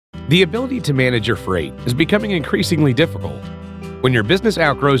The ability to manage your freight is becoming increasingly difficult. When your business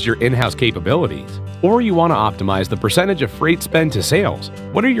outgrows your in-house capabilities, or you want to optimize the percentage of freight spend to sales,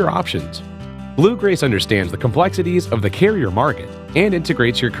 what are your options? BlueGrace understands the complexities of the carrier market and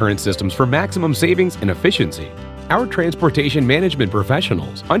integrates your current systems for maximum savings and efficiency. Our transportation management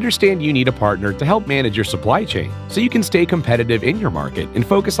professionals understand you need a partner to help manage your supply chain so you can stay competitive in your market and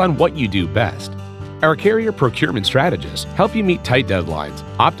focus on what you do best. Our carrier procurement strategists help you meet tight deadlines,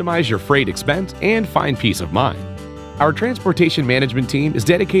 optimize your freight expense, and find peace of mind. Our transportation management team is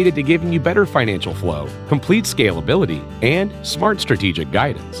dedicated to giving you better financial flow, complete scalability, and smart strategic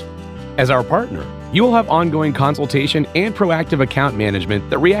guidance. As our partner, you will have ongoing consultation and proactive account management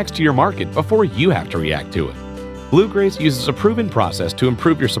that reacts to your market before you have to react to it. BlueGrace uses a proven process to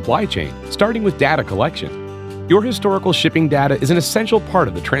improve your supply chain, starting with data collection. Your historical shipping data is an essential part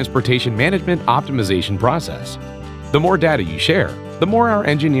of the transportation management optimization process. The more data you share, the more our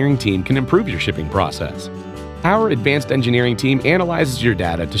engineering team can improve your shipping process. Our advanced engineering team analyzes your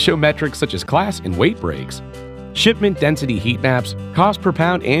data to show metrics such as class and weight breaks, shipment density heat maps, cost per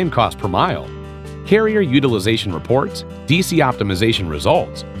pound and cost per mile, carrier utilization reports, DC optimization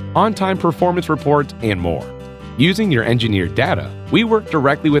results, on-time performance reports, and more. Using your engineered data, we work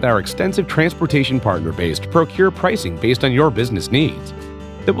directly with our extensive transportation partner base to procure pricing based on your business needs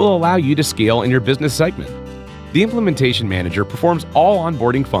that will allow you to scale in your business segment. The implementation manager performs all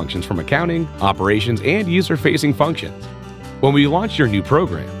onboarding functions from accounting, operations, and user-facing functions. When we launch your new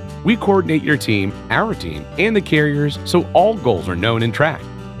program, we coordinate your team, our team, and the carriers so all goals are known and tracked.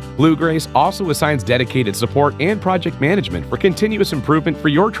 BlueGrace also assigns dedicated support and project management for continuous improvement for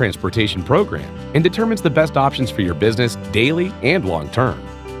your transportation program and determines the best options for your business daily and long-term.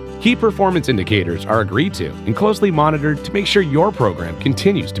 Key performance indicators are agreed to and closely monitored to make sure your program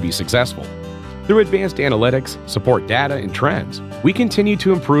continues to be successful. Through advanced analytics, support data, and trends, we continue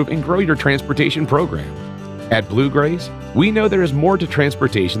to improve and grow your transportation program. At BlueGrace, we know there is more to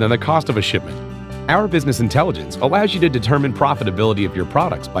transportation than the cost of a shipment. Our business intelligence allows you to determine profitability of your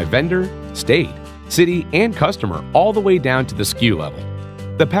products by vendor, state, city, and customer all the way down to the SKU level.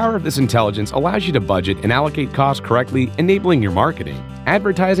 The power of this intelligence allows you to budget and allocate costs correctly, enabling your marketing,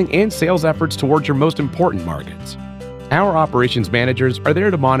 advertising, and sales efforts towards your most important markets. Our operations managers are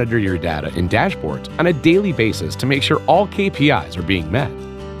there to monitor your data and dashboards on a daily basis to make sure all KPIs are being met.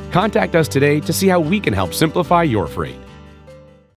 Contact us today to see how we can help simplify your freight.